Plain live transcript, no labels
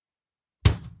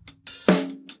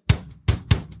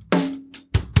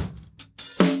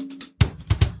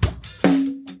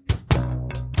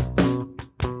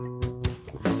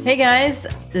Hey guys,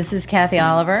 this is Kathy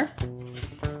Oliver.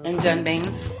 And Jen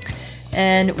Baines.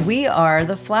 And we are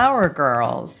the Flower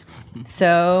Girlz.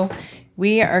 So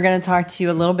we are going to talk to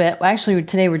you a little bit. Well, actually,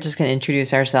 today we're just going to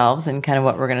introduce ourselves and kind of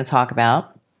what we're going to talk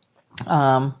about.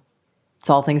 It's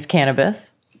all things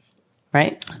cannabis,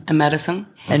 right? And medicine.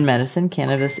 And medicine.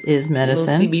 Cannabis is medicine.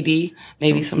 A little CBD,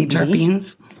 maybe some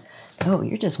terpenes. Oh,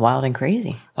 you're just wild and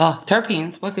crazy. Oh,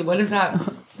 terpenes. What is that?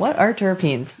 What are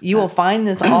terpenes? You will find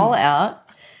this all out.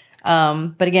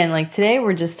 But again, like today,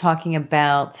 we're just talking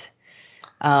about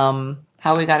how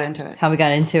we got into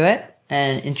it.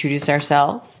 And introduce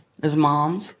ourselves. As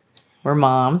moms. We're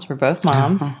moms. We're both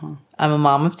moms. I'm a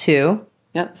mom of two.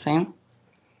 Yep, same.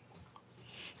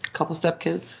 Couple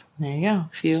stepkids. There you go.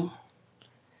 Few.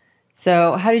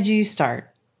 So how did you start?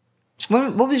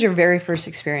 What was your very first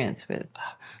experience with?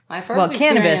 My first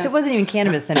cannabis. It wasn't even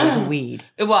cannabis then. It was weed.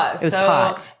 It was. So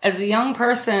pot. As a young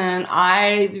person,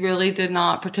 I really did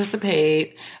not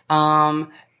participate. For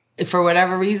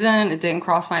whatever reason, it didn't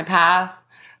cross my path.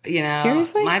 You know,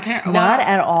 seriously? My parents not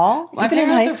at all. My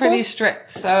parents are pretty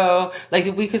strict. So, like,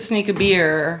 if we could sneak a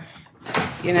beer,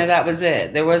 you know, that was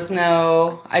it. There was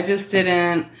no. I just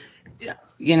didn't.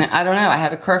 You know, I don't know. I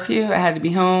had a curfew. I had to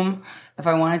be home. If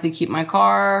I wanted to keep my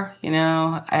car, you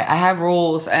know, I have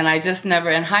rules, and I just never.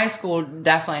 In high school,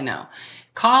 definitely no.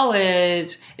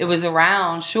 College, it was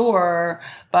around, sure,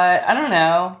 but I don't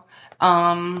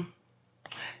know.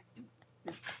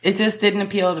 It just didn't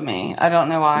appeal to me. I don't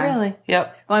know why. Really?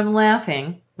 Yep. Well, I'm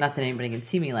laughing. Not that anybody can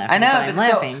see me laughing. I know, but I'm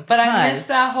laughing. But I missed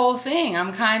that whole thing.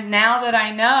 Now that I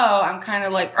know, I'm kind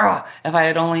of like, oh, if I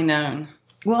had only known.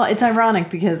 Well, it's ironic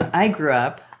because I grew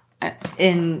up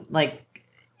in like.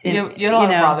 You had a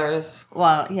lot of brothers.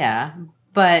 Well, yeah.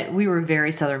 But we were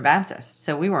very Southern Baptist.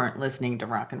 So we weren't listening to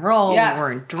rock and roll. Yes. We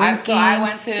weren't drinking. So I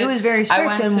went to... It was very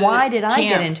strict. And why did I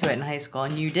get into it in high school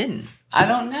and you didn't? I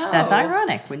don't know. That's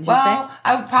ironic, wouldn't you say? Well,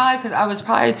 because I was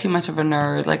probably too much of a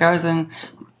nerd. Like, I was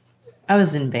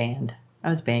in band.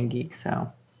 I was band geek,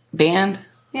 so... Band?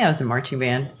 Yeah, I was in marching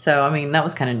band. So, I mean, that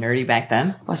was kind of nerdy back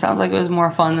then. Well, it sounds like it was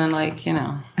more fun than, like, you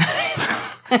know...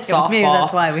 softball. Maybe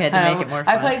that's why we had to make it more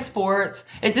fun. I played sports.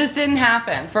 It just didn't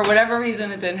happen. For whatever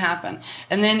reason, it didn't happen.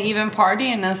 And then even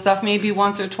partying and stuff, maybe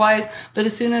once or twice. But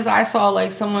as soon as I saw,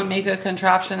 like, someone make a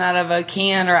contraption out of a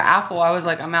can or apple, I was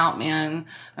like, I'm out, man.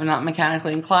 I'm not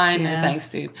mechanically inclined. Yeah. No thanks,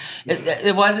 dude.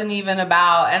 It wasn't even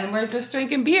about, and we're just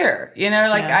drinking beer. You know,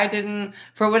 like, I didn't,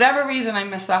 for whatever reason, I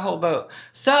missed that whole boat.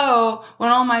 So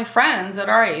when all my friends at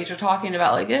our age are talking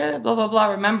about, like, blah, blah, blah,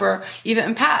 remember,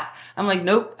 even Pat, I'm like,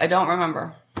 nope, I don't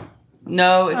remember.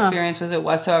 No experience with it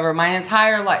whatsoever. My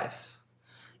entire life.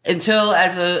 Until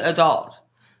as an adult.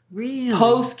 Really?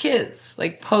 Post kids.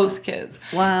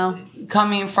 Wow.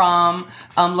 Coming from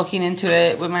looking into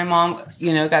it when my mom,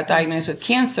 you know, got diagnosed with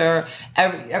cancer,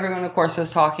 everyone, of course, is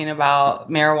talking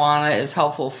about marijuana is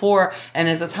helpful for. And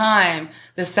at the time,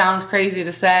 this sounds crazy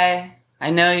to say. I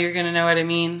know you're going to know what I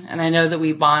mean. And I know that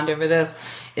we bond over this.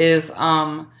 Is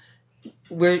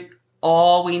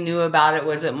all we knew about it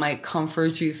was it might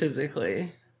comfort you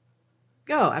physically.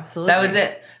 Oh, absolutely. That was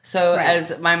it. So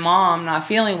as my mom not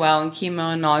feeling well and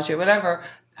chemo and nausea, whatever,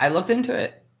 I looked into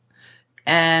it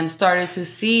and started to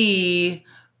see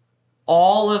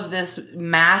all of this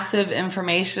massive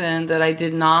information that I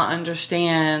did not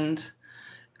understand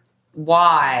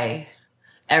why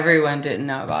everyone didn't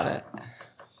know about it.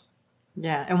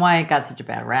 Yeah, and why it got such a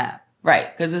bad rap.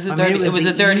 Right, because this is dirty. It was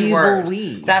a dirty word.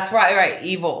 Weed. That's right. Right,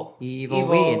 evil weed.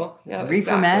 Yeah, Reefer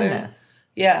exactly. madness.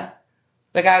 Yeah,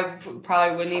 like I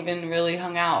probably wouldn't even really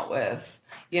hung out with.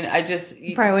 You know,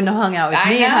 you probably wouldn't have hung out with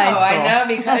me in high school. I know,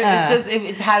 because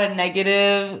it's had a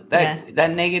negative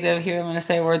that negative here. I'm going to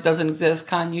say a word doesn't exist.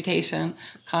 Connotation,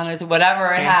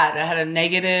 whatever it had. It had a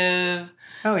negative.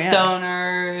 Oh, yeah.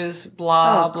 Stoners,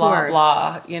 blah blah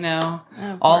blah. You know,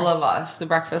 all of us. The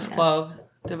Breakfast Club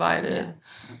divided.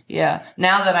 Yeah.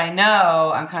 Now that I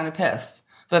know, I'm kind of pissed.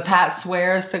 But Pat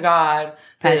swears to God.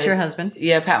 Pat's your husband?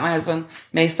 Yeah, Pat, my husband,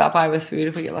 may stop by with food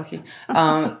if we get lucky.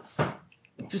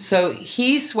 So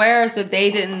he swears that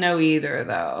they didn't know either,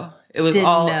 though. It was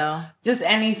just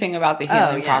anything about the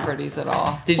healing properties at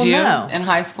all. Did you in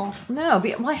high school? No.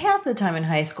 Well, half the time in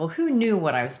high school, who knew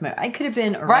what I was smoking? I could have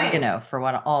been oregano for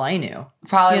all I knew.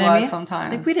 Probably was I mean?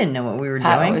 Sometimes. Like, we didn't know what we were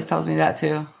Pat doing. Always tells me that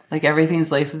too. Like,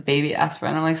 everything's laced with baby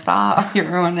aspirin. I'm like, stop. You're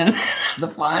ruining the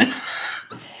fun.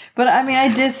 But, I mean,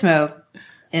 I did smoke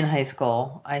in high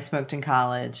school. I smoked in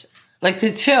college. Like,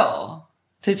 to chill.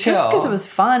 Just because it was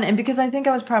fun and because I think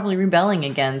I was probably rebelling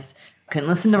against couldn't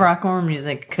listen to rock and roll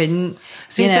music, couldn't,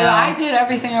 See, so I did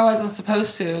everything I wasn't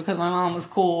supposed to because my mom was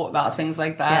cool about things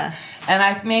like that.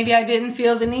 Yeah. And maybe I didn't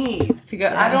feel the need to go.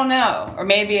 Yeah. I don't know. Or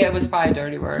maybe it was probably a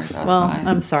dirty word. Well,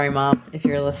 I'm sorry, Mom, if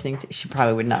you're listening. She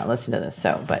probably would not listen to this,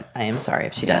 but I am sorry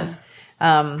if she does.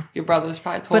 Your brother's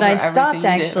probably told her everything. But I stopped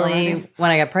actually when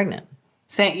I got pregnant.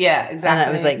 Yeah, exactly. And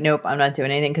I was like, nope, I'm not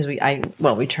doing anything because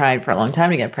we tried for a long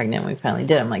time to get pregnant. And we finally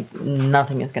did. I'm like,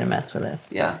 nothing is going to mess with this.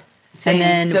 Yeah. Same.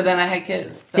 And then I had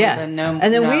kids. So yeah. And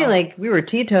then we were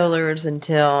teetotalers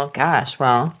until,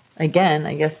 again,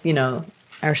 I guess,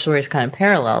 our stories kind of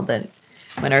parallel that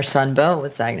when our son Bo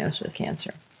was diagnosed with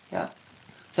cancer. Yeah.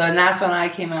 So, and that's when I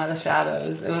came out of the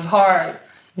shadows. It was hard,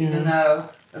 even though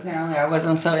apparently I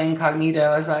wasn't so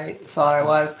incognito as I thought I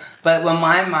was. But when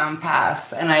my mom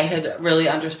passed and I had really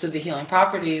understood the healing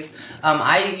properties,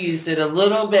 I used it a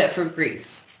little bit for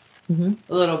grief. Mm-hmm.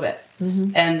 A little bit.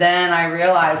 Mm-hmm. And then I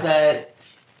realized that,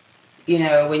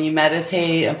 when you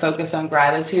meditate and focus on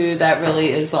gratitude, that really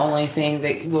is the only thing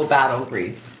that will battle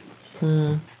grief.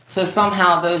 Mm. So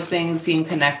somehow those things seem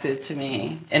connected to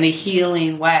me in a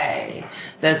healing way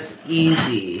that's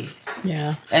easy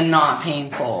and not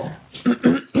painful.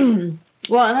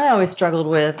 Well, and I always struggled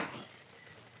with,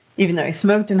 even though I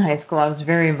smoked in high school, I was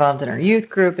very involved in our youth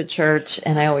group at church,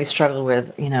 and I always struggled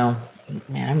with,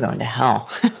 man, I'm going to hell.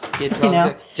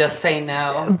 Drugs just say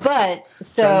no. But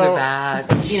so, drugs are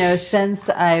bad. Since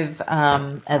I've,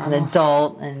 as an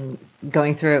adult and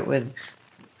going through it with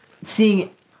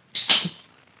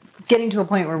getting to a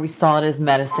point where we saw it as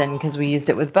medicine because we used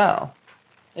it with Bo.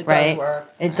 It does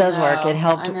work. It does work. It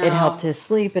helped. It helped his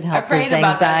sleep. It helped his anxiety. I prayed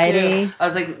about that too. I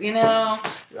was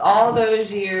like, all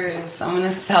those years, I'm going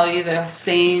to tell you the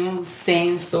same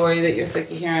story that you're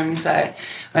sick of hearing me say.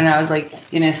 When I was like,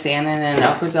 standing in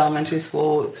Elkridge Elementary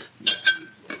School,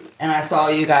 and I saw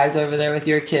you guys over there with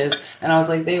your kids, and I was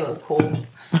like, they look cool.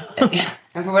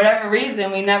 And for whatever reason,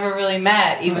 we never really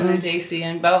met, even though JC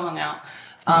and Bo hung out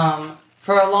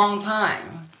for a long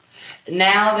time.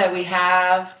 Now that we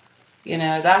have.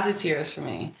 That's a tears for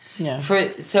me. Yeah.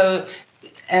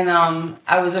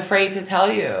 I was afraid to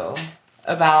tell you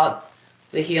about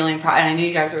the healing and I knew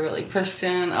you guys were really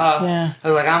Christian. I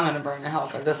was like, I'm going to burn to hell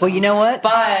for this one. Well, you know what?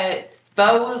 But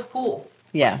Bo was cool.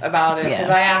 Yeah. About it because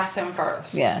I asked him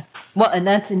first. Yeah. Well, and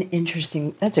that's a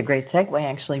great segue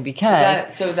actually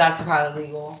because. So that's probably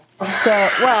legal.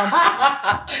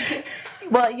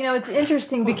 Well, it's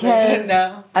interesting because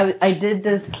I did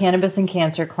this cannabis and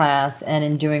cancer class, and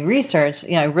in doing research,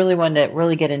 I really wanted to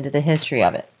really get into the history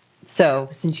of it. So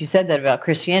since you said that about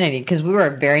Christianity, because we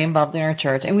were very involved in our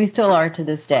church, and we still are to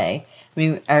this day,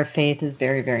 our faith is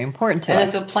very, very important to us. And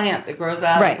it's a plant that grows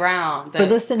out of the ground. But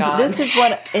listen, this is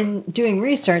what, in doing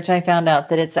research, I found out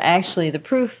that it's actually the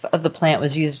proof of the plant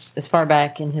was used as far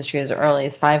back in history as early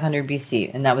as 500 BC,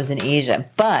 and that was in Asia.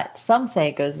 But some say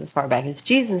it goes as far back as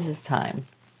Jesus' time.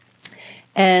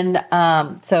 And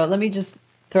so let me just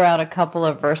throw out a couple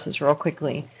of verses real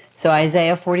quickly. So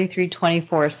Isaiah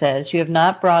 43:24 says, "You have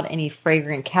not brought any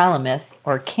fragrant calamus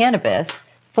or cannabis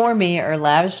for me or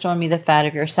lavished on me the fat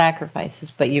of your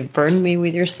sacrifices, but you've burdened me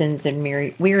with your sins and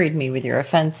wearied me with your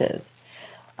offenses."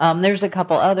 There's a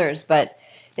couple others, but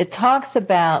the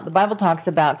Bible talks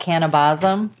about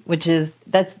cannabism,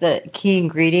 that's the key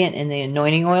ingredient in the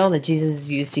anointing oil that Jesus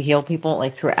used to heal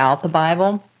people throughout the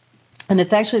Bible. And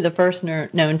it's actually the first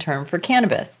known term for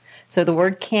cannabis. So the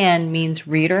word can means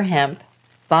reed or hemp,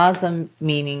 bosom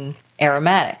meaning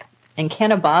aromatic. And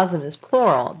cannabism is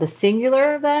plural. The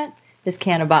singular of that is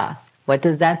cannabis. What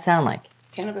does that sound like?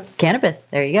 Cannabis. Cannabis.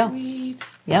 There you go. Weed.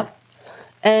 Yep.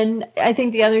 And I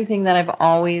think the other thing that I've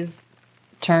always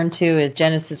turned to is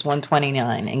Genesis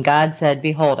 1:29. And God said,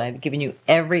 "Behold, I have given you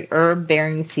every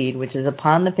herb-bearing seed which is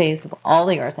upon the face of all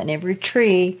the earth, and every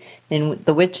tree in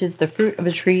the which is the fruit of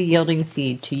a tree yielding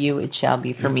seed. To you it shall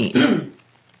be for meat."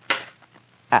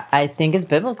 I think it's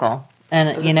biblical.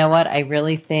 And you know what? I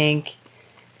really think...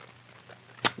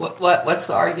 What's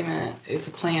the argument? It's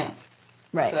a plant.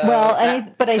 Right. So well, I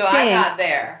think... I got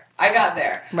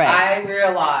there. Right. I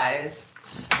realized,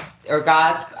 or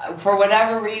God's, for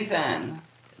whatever reason,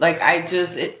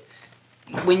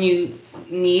 when you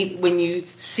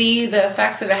see the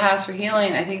effects that it has for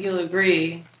healing, I think you'll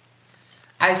agree.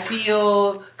 I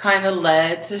feel kind of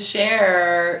led to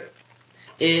share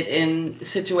it in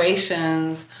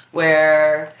situations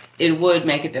where it would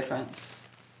make a difference.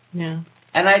 Yeah.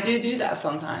 And I do that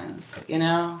sometimes,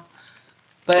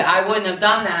 But I wouldn't have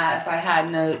done that if I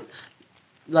hadn't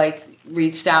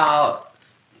reached out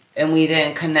and we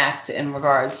didn't connect in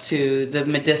regards to the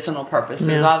medicinal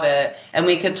purposes of it. And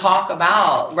we could talk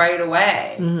about right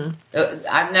away.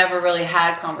 I've never really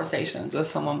had conversations with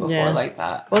someone before like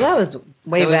that. Well, that was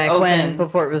way back open. when,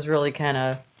 before it was really kind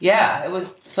of it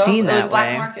was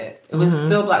black market. It was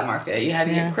still black market. You had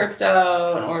to get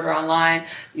crypto and order online.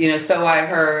 So I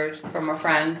heard from a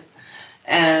friend.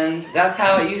 And that's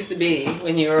how it used to be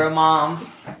when you were a mom.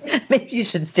 Maybe you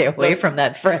should stay away from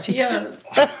that friend. She is.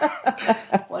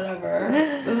 Whatever.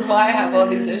 This is why I have all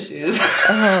these issues.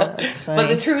 But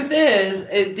the truth is,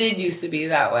 it did used to be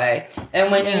that way.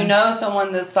 And when you know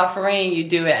someone that's suffering, you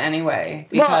do it anyway.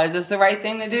 Because it's the right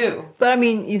thing to do. But I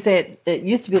mean, you say it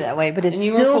used to be that way, but it's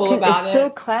still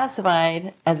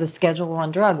classified as a Schedule I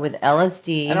drug with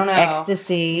LSD, I don't know.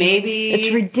 ecstasy. Maybe.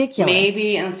 It's ridiculous.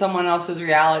 Maybe in someone else's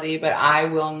reality, but I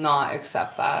will not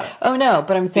accept that. Oh, no,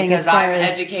 but I'm saying because I'm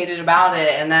educated about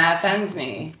it, and that offends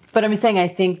me. But I'm saying I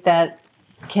think that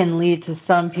can lead to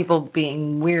some people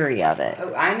being weary of it.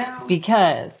 Oh, I know.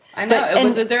 Because I know it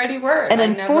was a dirty word. And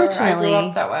unfortunately, I grew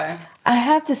up that way. I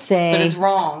have to say, but it's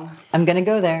wrong. I'm going to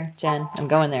go there, Jen. I'm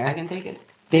going there. I can take it.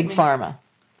 Big Pharma.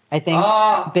 I think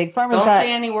Big Pharma. Don't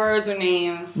say any words or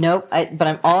names. Nope.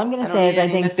 All I'm going to say is I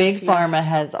think Big Pharma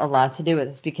has a lot to do with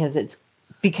this because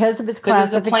of its classification.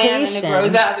 Because it's a plant and it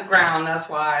grows out of the ground. That's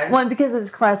why. Well, because of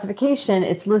its classification,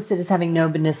 it's listed as having no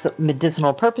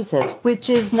medicinal purposes, which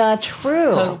is not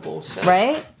true. Total bullshit.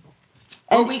 Right?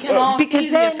 Well, we can all see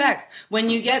the effects. When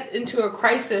you get into a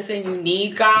crisis and you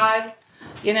need God,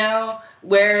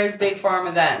 where is Big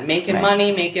Pharma then? Making money,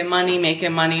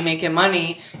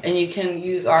 and you can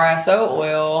use RSO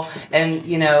oil and,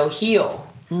 heal.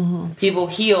 Mm-hmm. People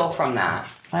heal from that.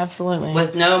 Absolutely.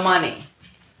 With no money.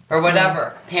 Or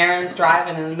whatever. Parents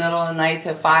driving in the middle of the night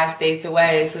to 5 states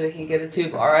away so they can get a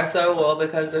tube of RSO oil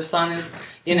because their son is,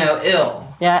 ill.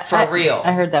 Yeah. For real.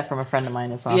 I heard that from a friend of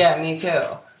mine as well. Yeah, me too.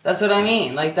 That's what I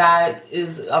mean. Like, that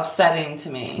is upsetting to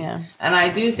me. Yeah. And I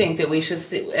do think that we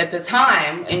should, at the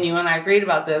time, and you and I agreed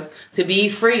about this, to be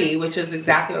free, which is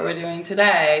exactly what we're doing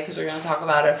today, because we're going to talk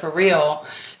about it for real,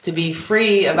 to be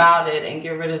free about it and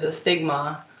get rid of the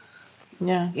stigma.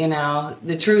 Yeah.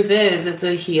 The truth is it's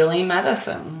a healing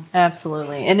medicine.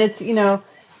 Absolutely. And it's,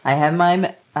 I have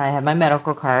my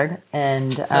medical card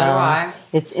and so do I.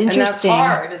 It's interesting. And that's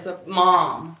hard as a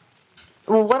mom.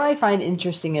 Well, what I find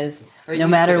interesting is no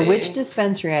matter which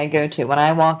dispensary I go to, when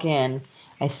I walk in,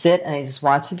 I sit and I just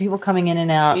watch the people coming in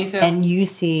and out. Me too. And you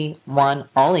see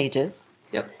all ages.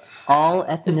 Yep. All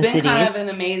ethnicities. It's been kind of an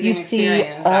amazing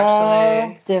experience,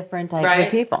 all different types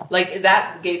of people. Like,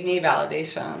 that gave me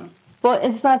validation. Well,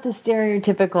 it's not the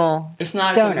stereotypical It's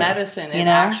not stoner, as a medicine. It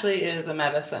actually is a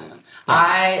medicine. Yeah.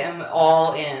 I am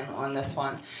all in on this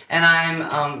one. And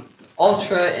I'm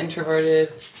ultra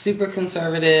introverted, super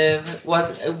conservative,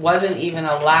 wasn't even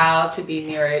allowed to be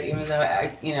near it, even though,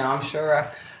 I'm sure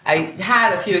I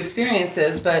had a few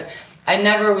experiences, but I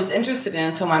never was interested in it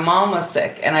until my mom was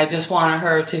sick, and I just wanted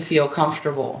her to feel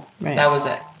comfortable. Right. That was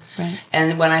it. Right.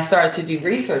 And when I started to do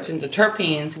research into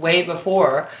terpenes way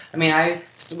before, I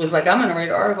was like, I'm going to write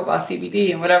an article about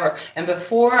CBD and whatever. And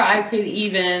before I could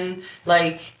even,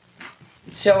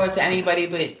 show it to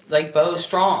anybody but, Bo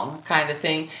Strong kind of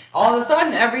thing, all of a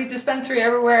sudden, every dispensary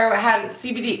everywhere had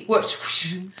CBD. Whoosh,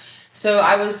 whoosh. Mm-hmm. So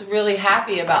I was really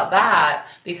happy about that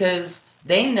because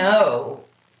they know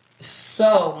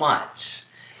so much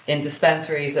in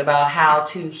dispensaries about how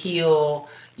to heal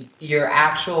your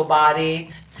actual body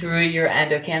through your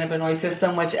endocannabinoid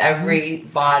system, which every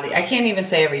body, I can't even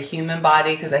say every human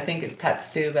body because I think it's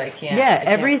pets too, but I can't. Yeah,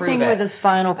 everything with a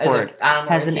spinal cord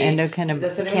has an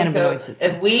endocannabinoid system.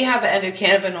 If we have an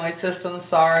endocannabinoid system,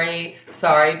 sorry,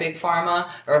 Big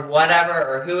Pharma or whatever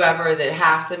or whoever that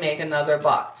has to make another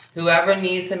buck. Whoever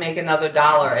needs to make another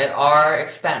dollar at our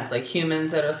expense, like humans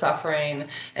that are suffering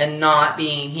and not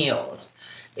being healed.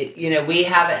 We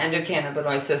have an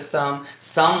endocannabinoid system.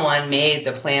 Someone made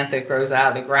the plant that grows out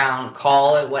of the ground.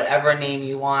 Call it whatever name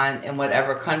you want in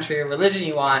whatever country or religion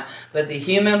you want. But the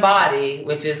human body,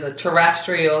 which is a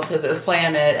terrestrial to this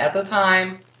planet at the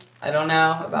time, I don't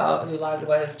know about who lies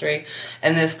about history,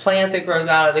 and this plant that grows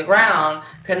out of the ground,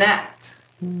 connect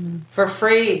for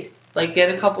free.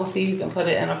 Get a couple seeds and put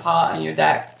it in a pot on your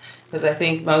deck. Because I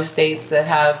think most states that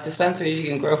have dispensaries, you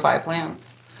can grow 5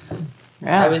 plants.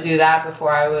 Yeah. I would do that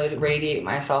before I would radiate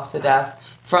myself to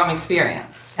death from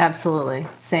experience. Absolutely.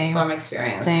 Same. From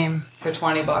experience. Same. For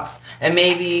 $20. And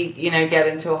maybe, get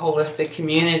into a holistic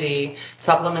community.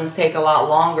 Supplements take a lot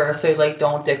longer, so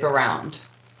don't dick around.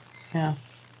 Yeah.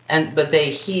 But they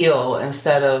heal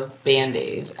instead of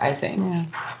Band-Aid, I think. Yeah.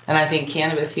 And I think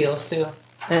cannabis heals too.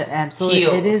 It absolutely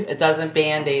heals. It is. It doesn't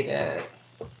Band-Aid it.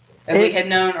 if we had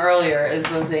known earlier, is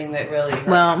the thing that really hurts.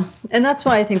 Well, and that's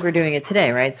why I think we're doing it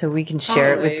today, right? So we can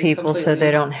share it with people so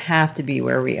they don't have to be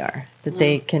where we are, that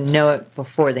they can know it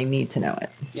before they need to know it.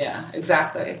 Yeah,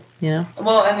 exactly. You know?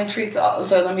 Well, and it treats all.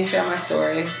 So let me share my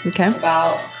story. Okay.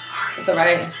 About, it's all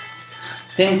right.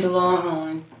 Things are long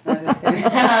on. I was just kidding.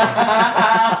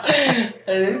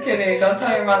 I'm just kidding. Don't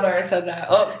tell your mother I said that.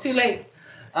 Oh, it's too late.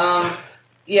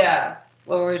 Yeah.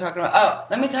 What were we talking about? Oh,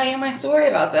 let me tell you my story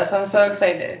about this. I'm so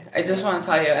excited. I just want to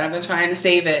tell you, and I've been trying to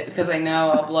save it because I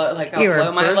know I'll blow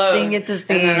my load, at the seams.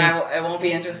 and then it won't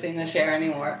be interesting to share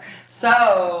anymore.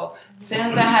 So,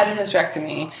 since I had a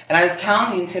hysterectomy, and I was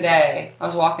counting today, I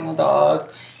was walking the dog,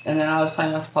 and then I was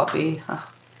playing with the puppy.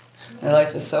 My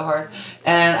life is so hard.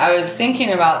 And I was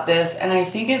thinking about this, and I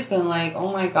think it's been like,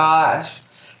 oh my gosh,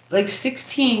 like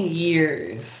 16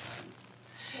 years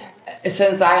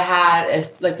since I had a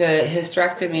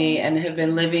hysterectomy and have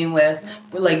been living with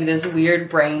like this weird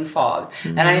brain fog.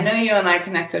 Mm-hmm. And I know you and I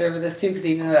connected over this too, because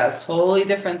even though that's totally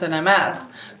different than MS,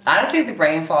 I think the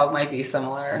brain fog might be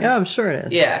similar. Yeah, I'm sure it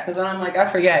is. Yeah, because when I'm like, I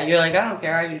forget, you're like, I don't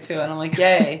care, I do too. And I'm like,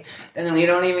 yay. And then we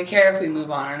don't even care if we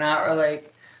move on or not. We're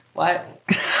like, what?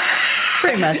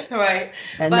 Pretty much. Right.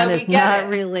 And but then it's not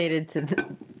related to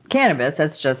cannabis.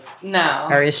 That's just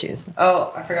our issues.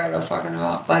 Oh, I forgot what I was talking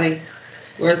about. Buddy,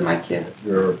 where's my kid?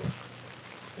 Your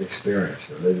experience,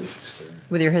 your latest experience.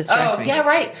 With your hysterectomy. Oh, yeah,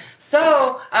 right.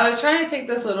 So I was trying to take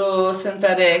this little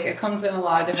synthetic. It comes in a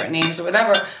lot of different names or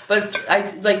whatever, but I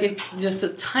like it just a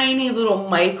tiny little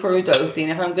micro dosing.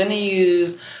 If I'm going to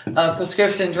use a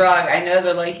prescription drug, I know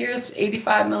they're like, here's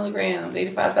 85 milligrams,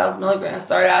 85,000 milligrams.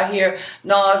 Start out here,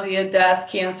 nausea,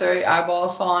 death, cancer,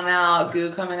 eyeballs falling out,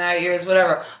 goo coming out of your ears,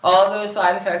 whatever. All those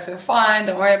side effects are fine.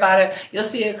 Don't worry about it. You'll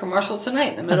see a commercial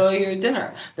tonight in the middle of your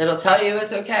dinner that'll tell you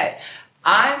it's okay.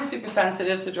 I'm super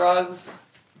sensitive to drugs.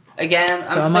 Again,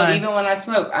 even when I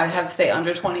smoke, I have to stay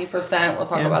under 20%. We'll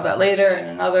talk about that later in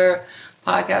another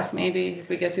podcast, maybe, if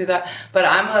we get through that. But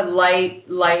I'm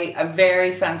I'm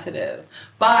very sensitive.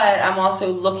 But I'm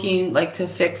also looking like to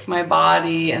fix my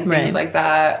body and things like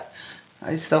that.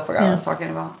 I still forgot what I was talking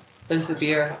about. But it's the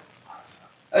beer.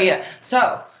 Oh, yeah.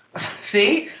 So,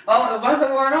 see? Oh, it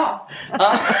wasn't worn off.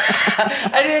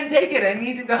 I didn't take it. I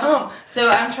need to go home. So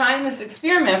I'm trying this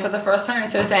experiment for the first time.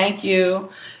 So thank you.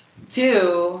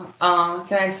 Can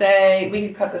I say, we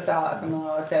can cut this out if I'm not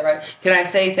allowed to say it right. Can I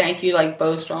say thank you, like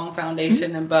Bo Strong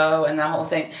Foundation and Bo and that whole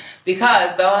thing?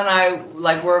 Because Bo and I,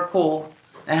 like, were cool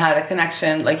and had a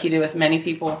connection like he did with many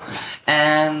people.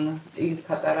 And you can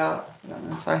cut that out.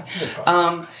 No, sorry.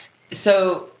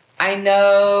 So I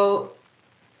know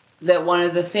that one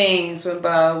of the things when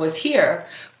Bo was here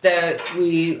that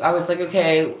I was like,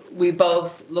 okay, we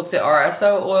both looked at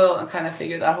RSO oil and kind of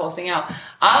figured that whole thing out.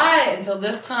 Until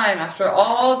this time, after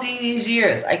all these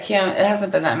years, it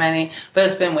hasn't been that many, but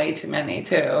it's been way too many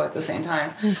too at the same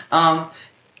time.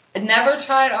 Never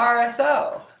tried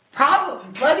RSO. Probably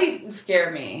bloody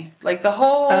scared me. Like the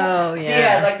whole,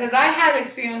 like, cause I had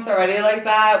experience already like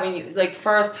that when you, like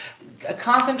first,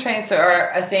 concentrates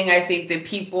are a thing I think that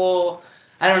people,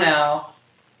 I don't know,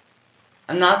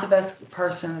 I'm not the best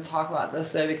person to talk about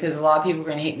this though, because a lot of people are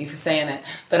going to hate me for saying it.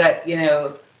 But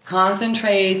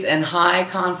concentrates and high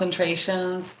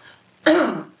concentrations,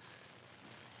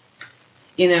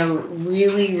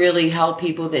 really, really help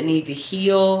people that need to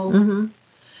heal. Mm-hmm.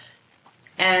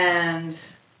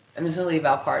 And I'm just going to leave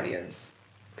out partiers.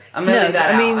 I'm going to leave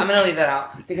that out. I'm going to leave that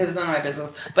out because it's none of my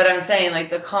business. But I'm saying, like,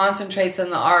 the concentrates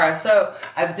and the RSO,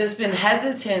 I've just been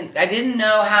hesitant. I didn't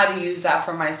know how to use that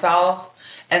for myself.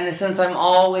 And since I'm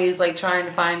always, like, trying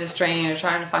to find a strain or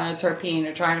trying to find a terpene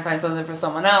or trying to find something for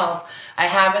someone else, I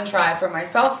haven't tried for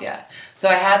myself yet. So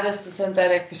I had this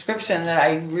synthetic prescription that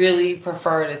I really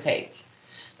prefer to take.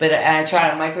 And I try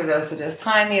to microdose it as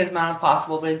tiny as amount as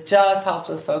possible, but it just helps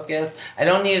with focus. I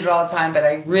don't need it all the time, but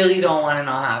I really don't want to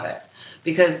not have it.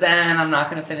 Because then I'm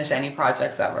not going to finish any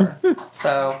projects ever.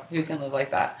 So who can live like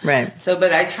that? Right. So,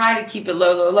 but I try to keep it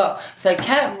low, low, low. So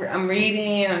I'm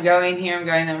reading, I'm going here, I'm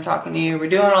going there, I'm talking to you. We're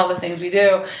doing all the things we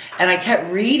do. And I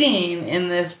kept reading in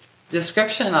this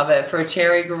description of it for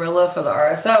cherry gorilla for the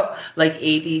RSO, like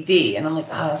ADD. And I'm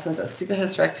like, since a stupid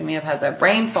hysterectomy, I've had that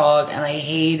brain fog and I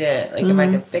hate it. Like if I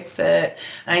could fix it.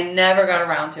 And I never got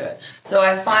around to it. So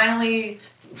I finally,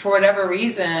 for whatever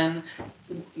reason,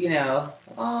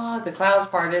 the clouds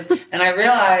parted, and I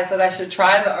realized that I should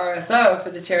try the RSO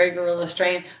for the cherry gorilla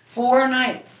strain 4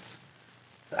 nights.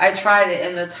 I tried it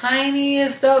in the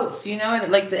tiniest dose,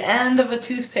 and like the end of a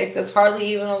toothpick that's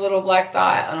hardly even a little black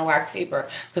dot on a wax paper,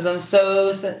 because I'm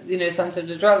so, sensitive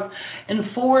to drugs. In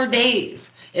 4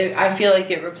 days, I feel like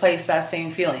it replaced that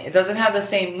same feeling. It doesn't have the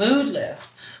same mood lift,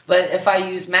 but if I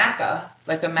use maca,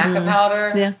 like a maca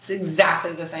powder, it's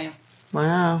exactly the same.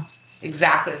 Wow.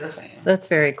 Exactly the same. That's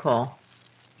very cool.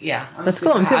 Yeah. That's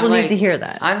cool, and people need to hear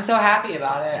that. I'm so happy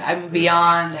about it. I'm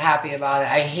beyond happy about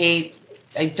it.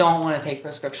 I don't want to take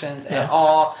prescriptions at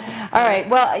all. All right.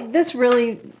 Well, this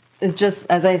really is just,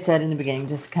 as I said in the beginning,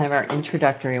 just kind of our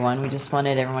introductory one. We just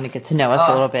wanted everyone to get to know us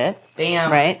a little bit.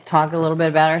 Bam. Right? Talk a little bit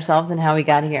about ourselves and how we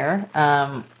got here.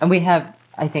 And we have,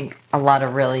 I think, a lot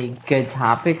of really good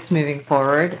topics moving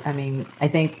forward. I mean, I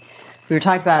think we were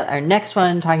talking about our next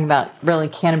one, talking about really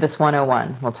Cannabis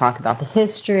 101. We'll talk about the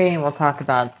history, and we'll talk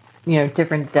about,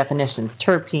 different definitions,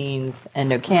 terpenes,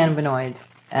 endocannabinoids,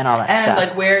 and all that stuff. And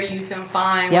like where you can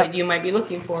find what you might be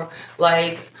looking for.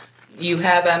 Like you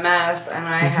have MS and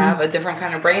I have a different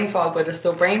kind of brain fog, but it's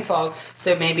still brain fog.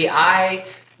 So maybe I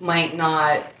might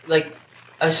not, like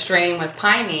a strain with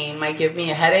pinene might give me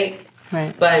a headache.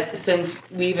 Right. But since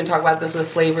we even talk about this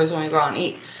with flavors when we go out and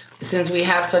eat, since we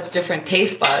have such different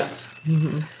taste buds,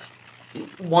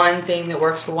 one thing that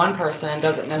works for one person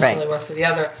doesn't necessarily work for the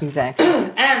other. Exactly.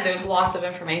 And there's lots of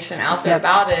information out there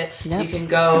about it. You can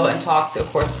go and talk to, of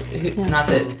course, not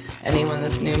that anyone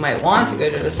that's new might want to go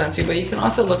to a dispensary, but you can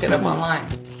also look it up online.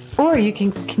 Or you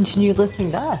can continue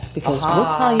listeing to us, because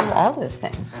we'll tell you all those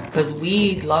things. Because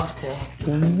we'd love to.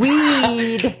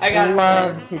 We'd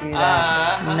love to do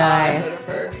that. Nice. I said it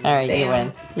first. All right,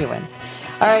 Damn. you win.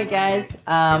 All right, guys.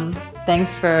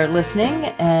 Thanks for listening,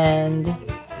 and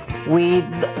we'd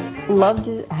love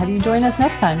to have you join us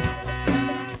next time.